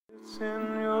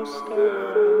in your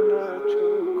staring at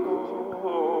your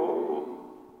cold.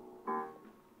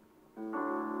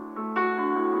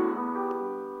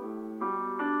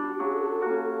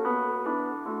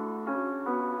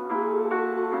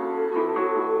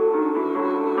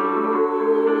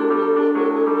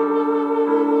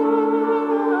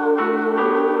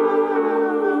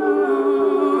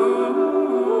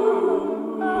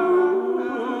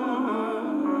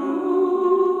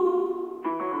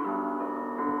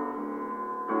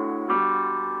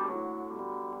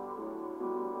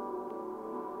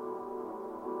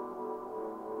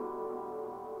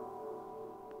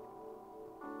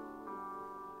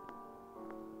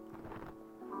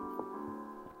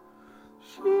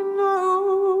 She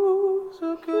knows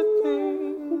a good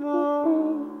thing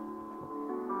more.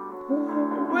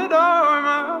 With all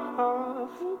my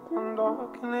love, I'm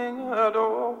darkening her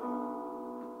door.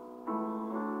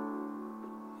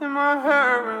 In my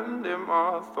hair and in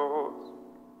my thoughts.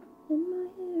 In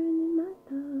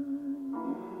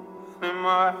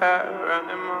my hair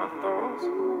and in my thoughts.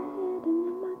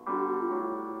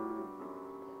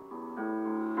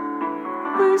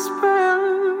 We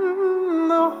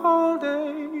spend the whole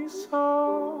day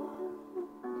so.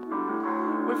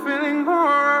 We're feeling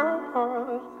more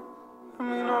apart, and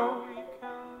we know we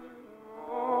can do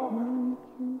more.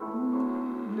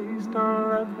 Please don't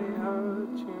let me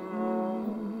hurt you more.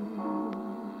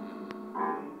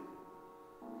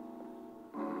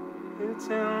 It's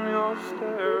in your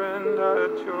staring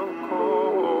at your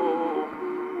cold.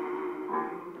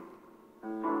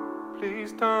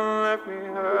 Please don't let me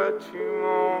hurt you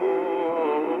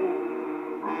more.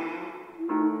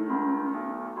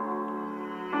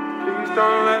 Please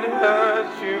don't let it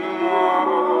hurt you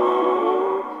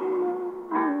more.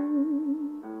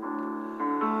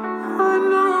 I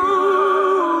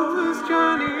know this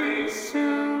journey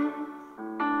soon.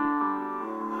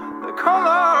 The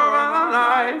color of the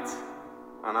night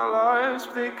and our lives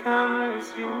they can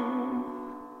resume.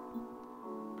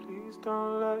 Please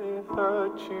don't let it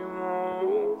hurt you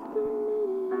more.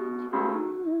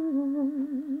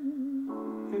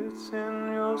 It's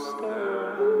in your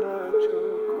staring at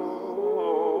your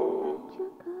cold.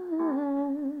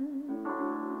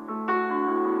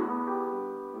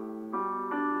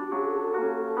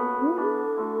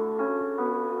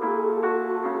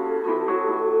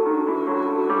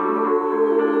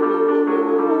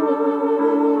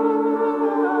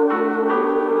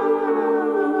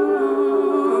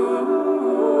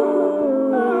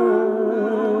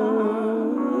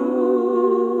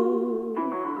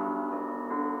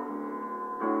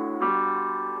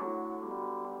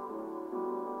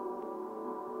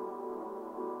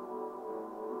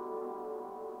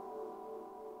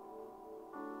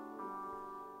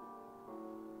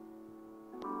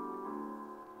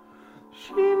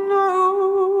 She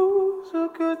knows a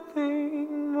good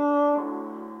thing more.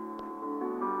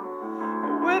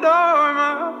 With all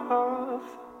my love,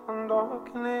 I'm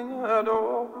darkening her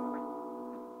door.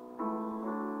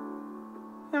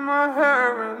 In my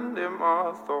hair and in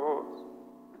my thoughts.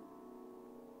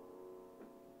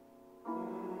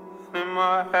 In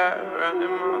my hair and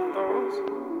in my thoughts.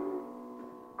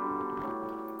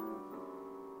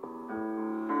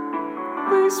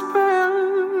 We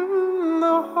spend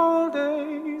the whole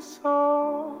day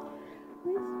so.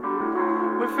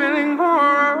 We're feeling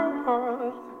more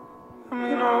apart, and we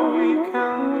know we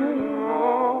can do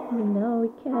more. We know we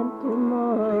can't do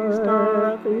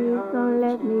more. Please don't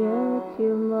let me hurt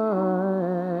you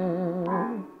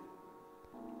more.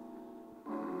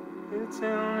 It's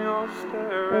in your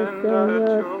staring at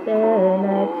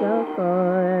your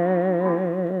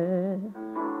core.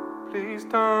 Please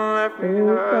don't let me Please don't let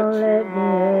me hurt you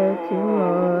more.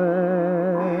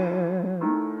 more.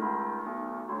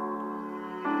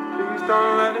 Please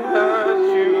don't let it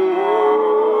hurt you more.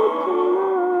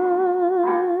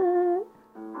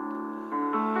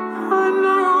 I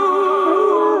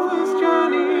know this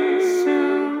journey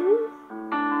soon.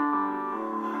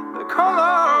 The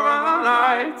color of the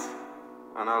night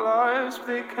and our lives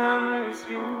they can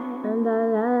resume. And our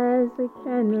lives we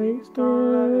can Please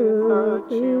don't let it redo. hurt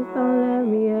Please you don't let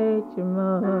me more. hurt you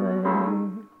more.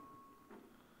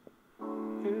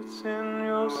 It's in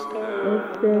your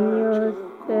It's in your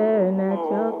staring at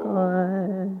your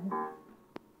core.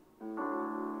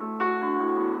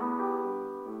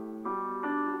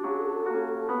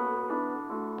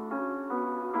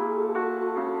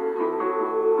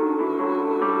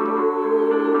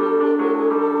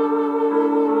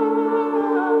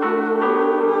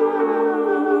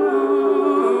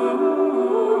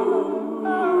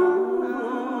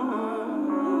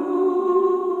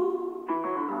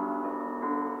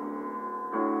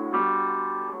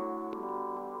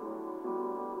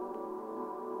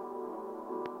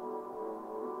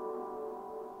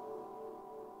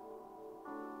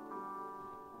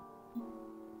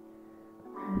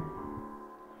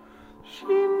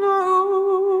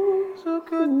 knows a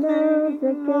good knows a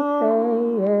thing.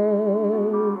 good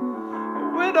thing.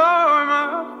 With all my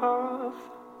path,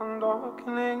 I'm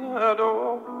darkening a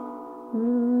door.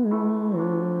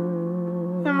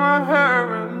 In my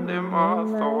hair and in my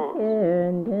thoughts.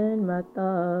 And in my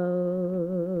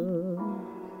thoughts.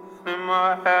 In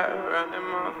my hair and in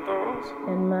my thoughts.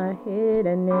 In my head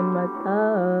and in my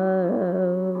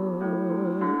thoughts.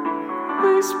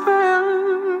 We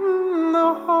spend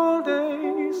the whole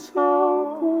day so.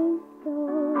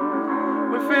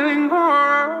 We're feeling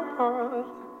more apart.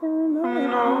 And we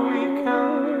know we can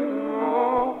do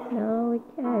more. No, we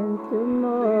can't do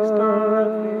more. Please don't let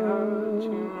me hurt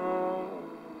you more.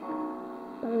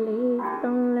 Please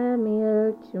don't let me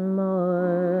hurt you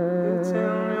more. It's in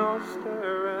your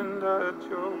staring at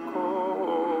your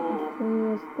core. It's in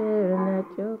your staring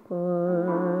at your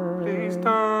core. Please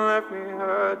don't let me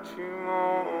hurt you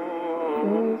more.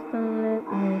 Please don't let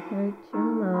me hurt you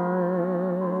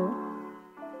more.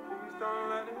 Please don't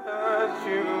let it hurt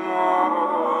you more.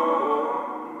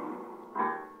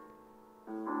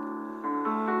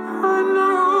 I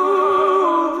know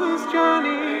this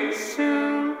journey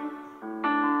soon.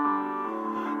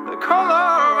 The color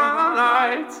of our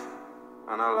night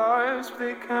and our lives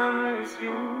they can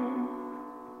resume.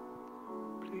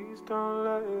 Please don't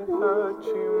let it hurt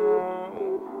you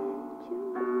more.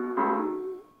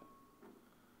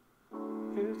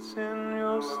 It's in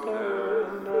your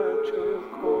staring at your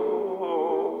core.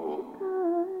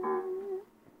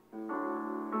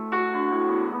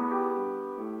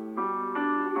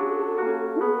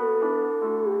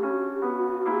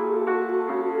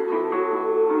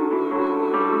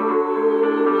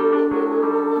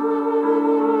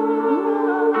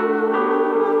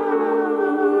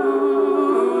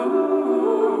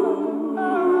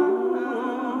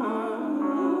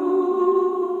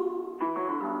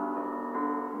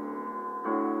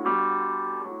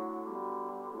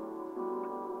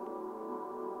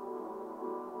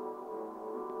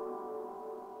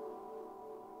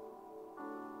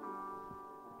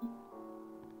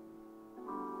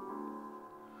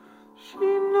 She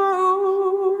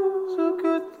knows a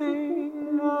good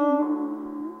thing now.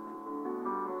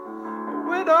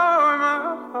 With all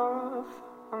my path,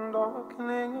 I'm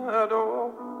darkening a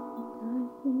door.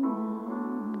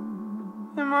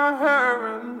 In my hair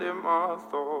and in my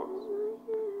thoughts.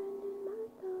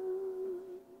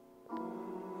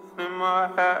 In my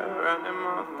hair and in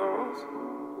my thoughts.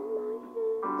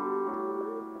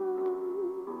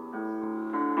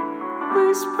 We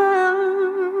spend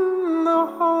the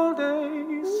whole day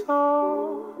so.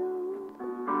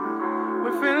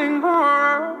 We're feeling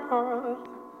more apart.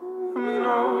 And we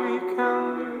know we can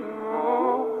do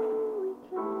more.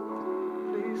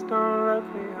 Please don't let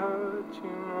me hurt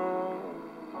you more.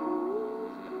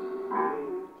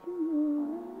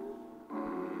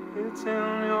 It's in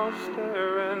your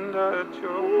staring at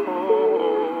your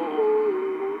core.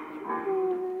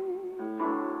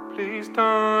 Please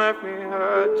don't let me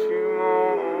hurt you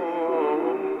more.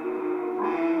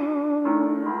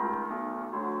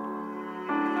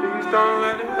 Please don't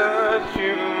let it hurt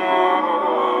you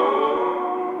more.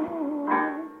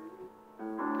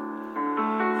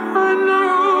 I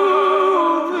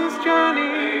know this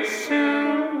journey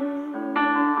soon.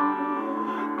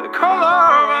 The color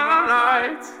of our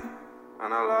night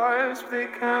and our lives they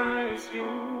can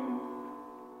resume.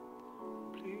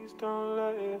 Please don't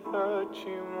let it hurt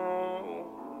you more.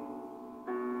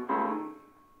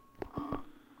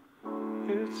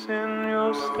 It's in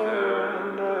your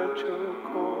staring at your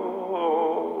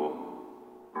core.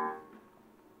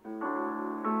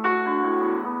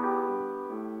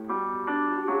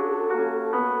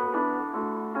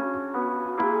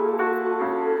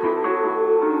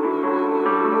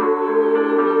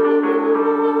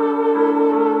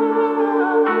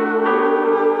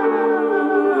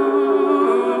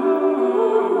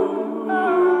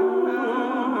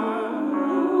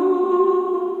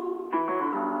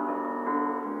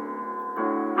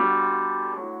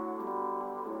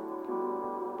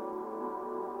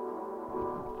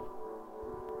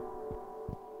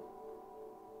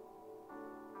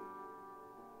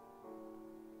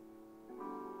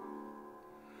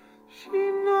 She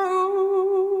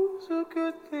knows a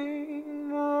good thing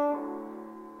more.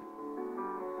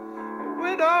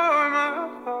 With all my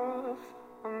path,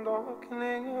 I'm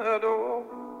darkening a door.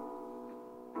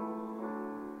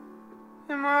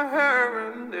 In my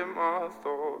hair and in my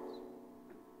thoughts.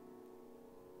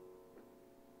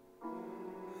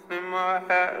 In my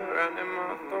hair and in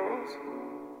my thoughts.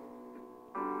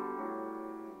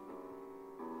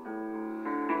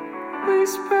 We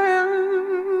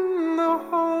spend the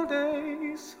whole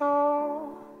day so.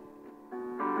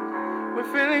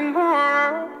 We're feeling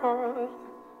more apart,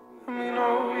 and we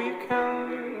know we can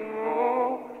do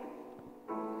more.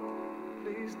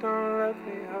 Please don't let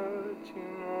me hurt you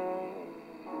more.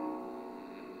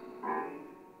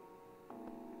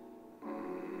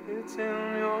 It's in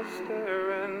your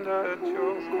stare and at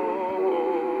your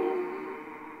core.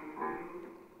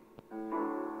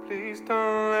 Please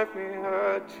don't let me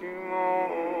hurt you more.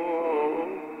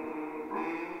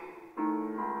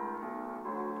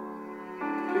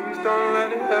 Please don't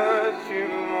let it hurt you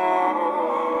more.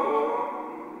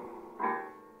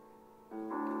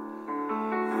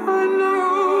 I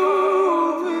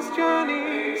know this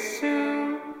journey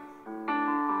soon.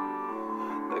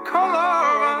 The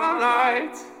color of the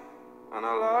night and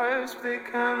our lives they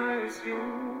can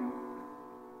resume.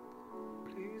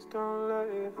 Please don't let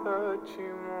it hurt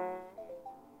you more.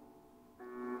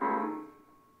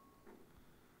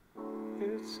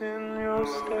 It's in your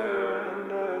stare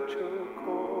and at your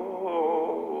core.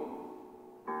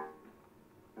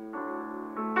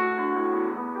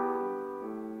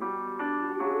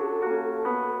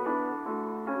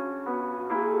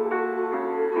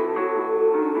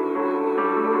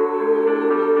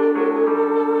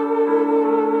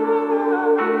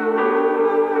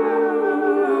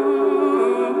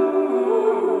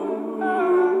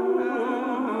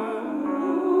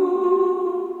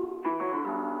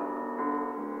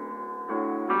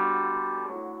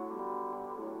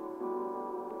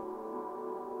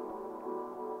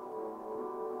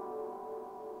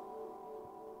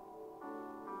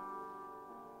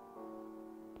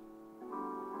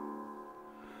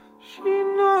 She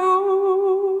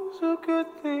knows a good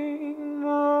thing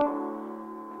more.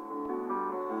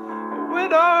 A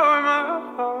widow in my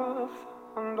path,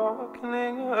 I'm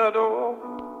darkening her door.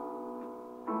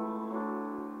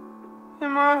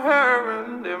 In my hair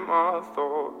and in my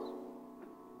thoughts.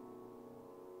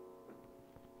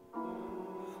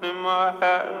 In my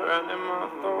hair and in my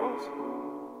thoughts.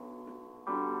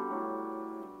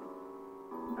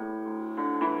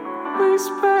 We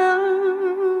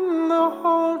spend the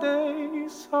whole day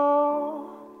so.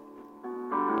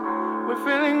 We're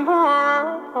feeling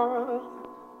more apart,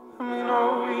 and we know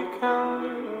we can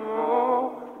do more.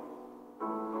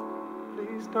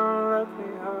 Please don't let me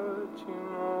hurt you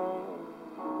more.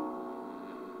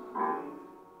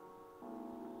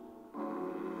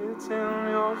 It's in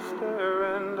your stare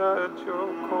and at your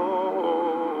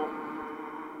core.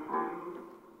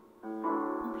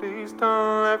 Please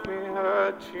don't let me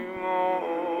hurt you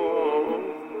more.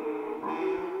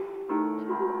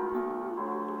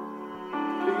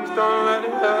 Please don't let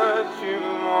it hurt you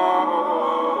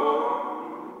more.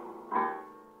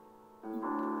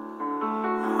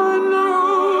 I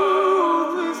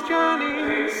know this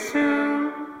journey soon.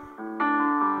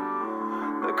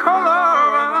 The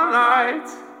color of the night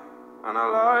and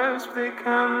our lives they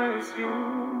can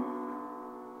resume.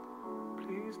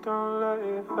 Please don't let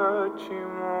it hurt you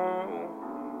more.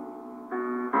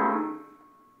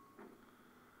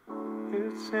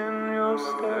 It's in your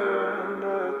stare and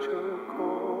at your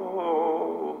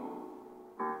core.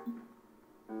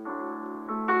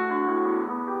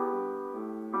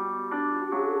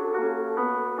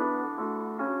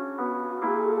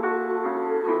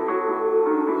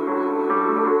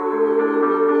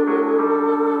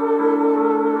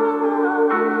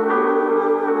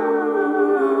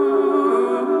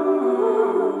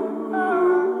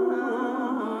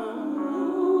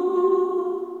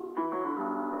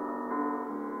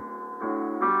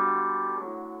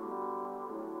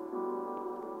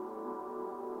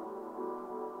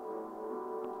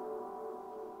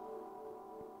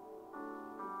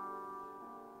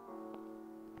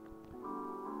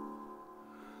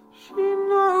 She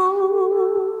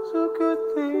knows a good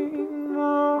thing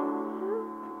more.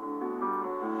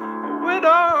 A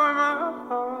widow in my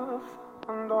path,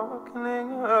 I'm darkening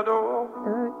her door.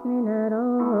 Darkening at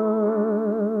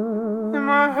all. In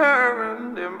my hair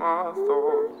and in my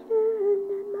thoughts.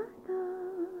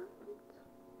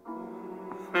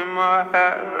 In my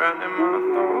hair and in my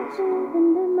thoughts.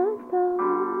 And in my thoughts.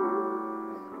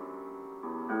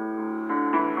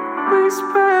 We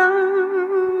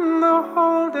spend the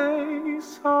whole day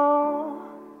so.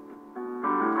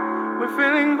 We're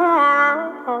feeling more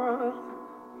apart,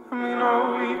 and we know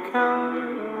we can do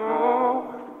more.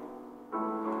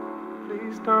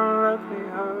 Please don't let me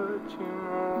hurt you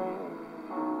more.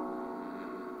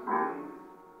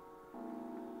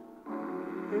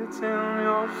 It's in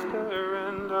your stare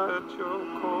and at your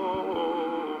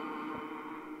core.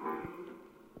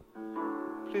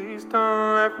 Please don't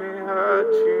let me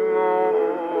hurt you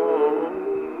more.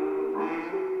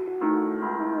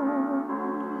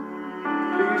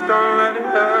 Please don't let it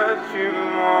hurt hurt you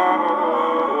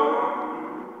more.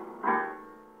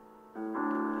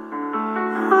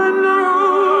 I know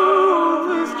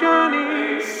this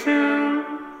journey soon.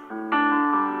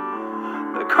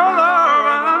 The color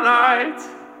of the night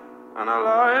and our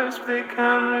lives they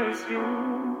can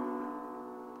resume.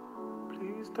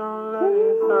 Please don't let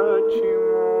it hurt you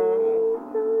more.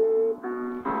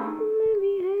 Let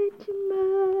me hurt you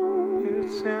more.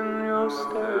 It's in your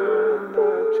stare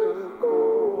that you're cold.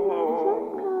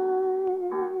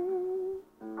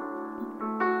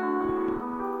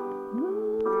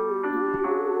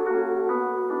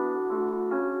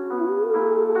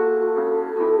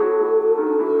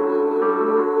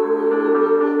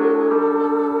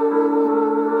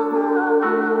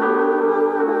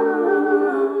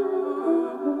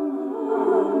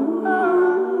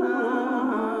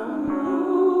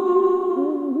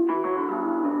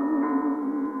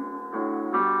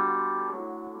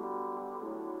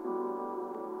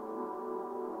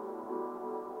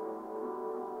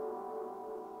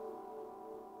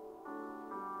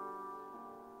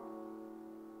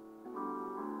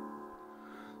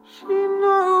 She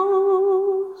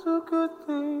knows a good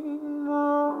thing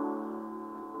more.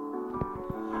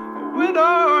 With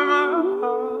all my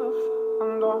path,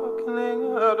 I'm darkening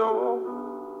her door.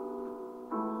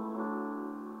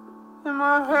 In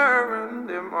my hair and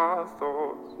in my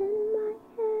thoughts. In my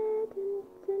head and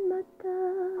it's in my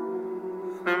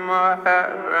thoughts. In my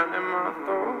hair and in my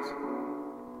thoughts.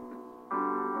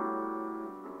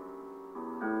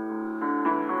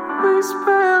 We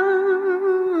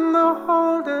spend the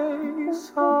whole day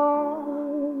so.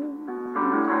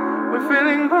 We're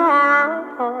feeling more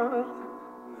apart,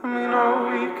 and we know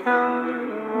we can do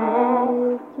more.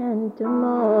 We can do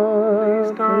more.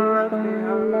 Please don't let me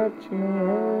let hurt me you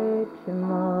hurt you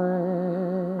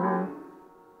more.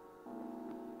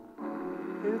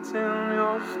 It's in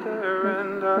your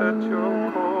staring at your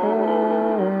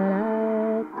core.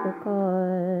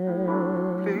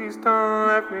 Please don't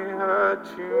let me hurt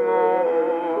you more.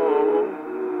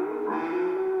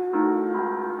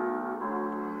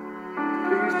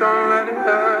 Please don't let it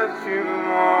hurt you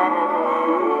more.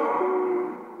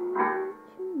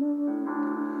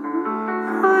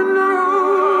 I know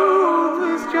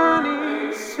this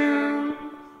journey soon.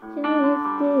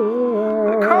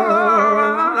 The color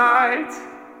of the night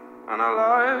and our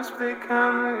lives they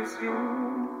can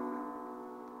resume.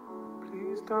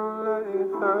 Please don't let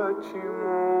it hurt you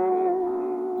more.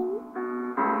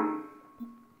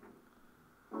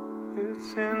 It's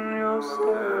in your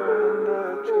stare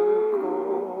that you're cold.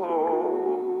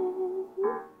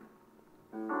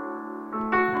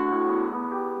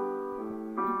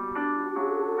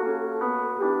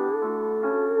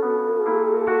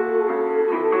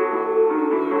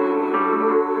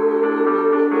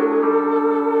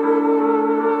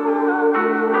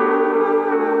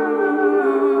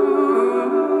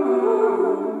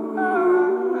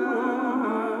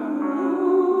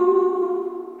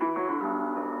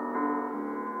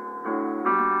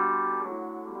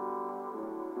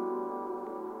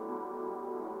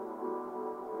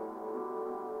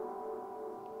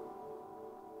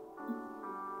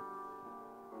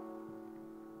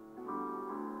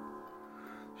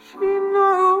 She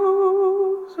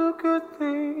knows a good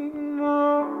thing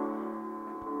more.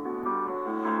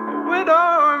 With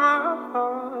all my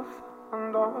path, I'm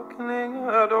darkening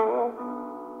her door.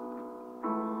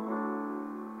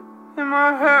 In my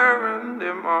hair and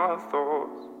in my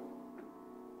thoughts.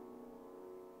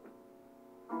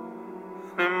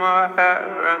 In my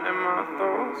hair and in my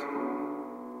thoughts.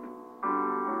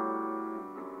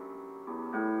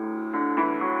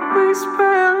 We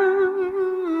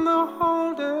spend the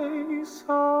whole day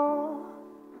so.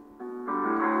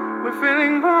 We're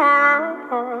feeling more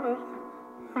apart,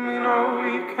 and we know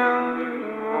we can do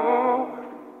more.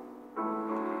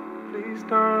 Please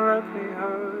don't let me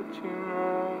hurt you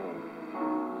more.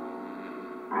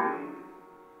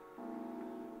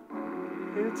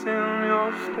 It's in your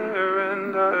staring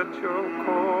at your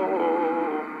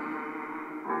core.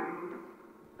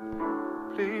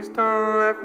 Please don't let me